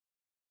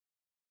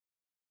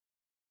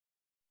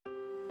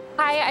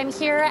Hi, I'm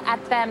here at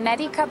the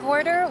Medica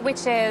border,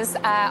 which is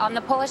on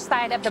the Polish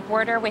side of the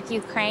border with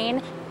Ukraine,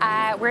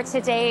 where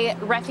today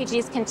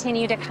refugees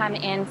continue to come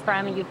in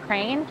from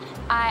Ukraine.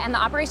 And the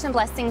Operation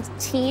Blessing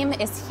team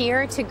is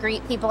here to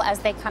greet people as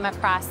they come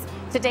across.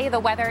 Today the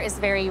weather is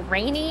very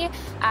rainy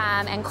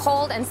and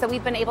cold, and so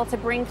we've been able to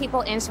bring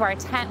people into our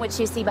tent, which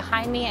you see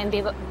behind me, and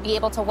be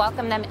able to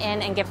welcome them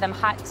in and give them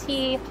hot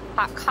tea,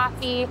 hot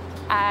coffee,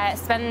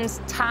 spend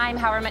time,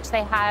 however much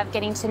they have,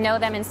 getting to know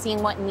them and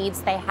seeing what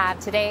needs they have.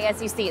 Today, as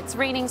you see, it's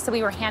raining, so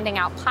we were handing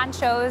out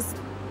ponchos,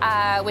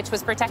 which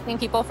was protecting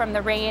people from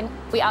the rain.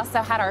 We also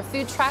had our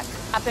food truck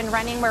up and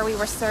running where we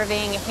were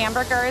serving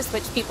hamburgers,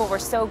 which people were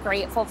so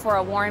grateful for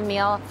a warm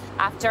meal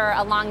after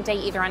a long day,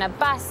 either on a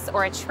bus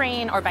or a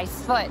train or by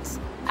foot,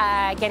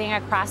 getting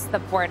across the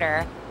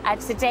border.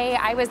 Today,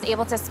 I was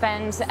able to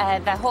spend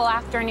the whole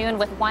afternoon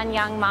with one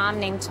young mom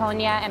named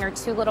Tonya and her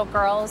two little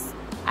girls.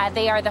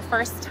 They are the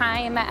first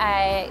time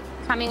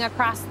coming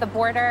across the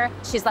border.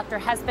 She's left her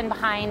husband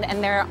behind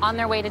and they're on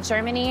their way to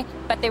Germany,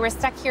 but they were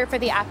stuck here for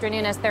the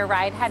afternoon as their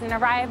ride hadn't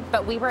arrived,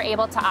 but we were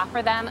able to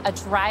offer them a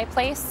dry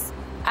place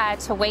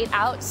to wait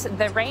out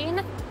the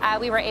rain.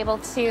 We were able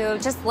to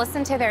just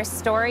listen to their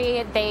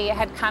story. They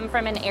had come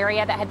from an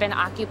area that had been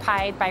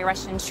occupied by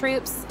Russian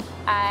troops,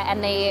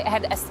 and they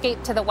had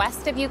escaped to the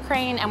west of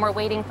Ukraine and were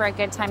waiting for a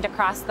good time to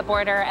cross the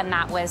border, and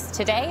that was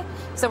today.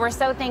 So we're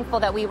so thankful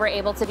that we were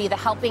able to be the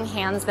helping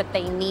hands that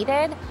they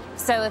needed.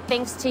 So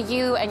thanks to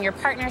you and your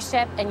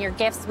partnership and your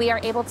gifts, we are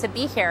able to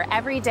be here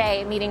every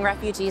day meeting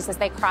refugees as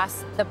they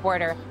cross the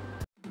border.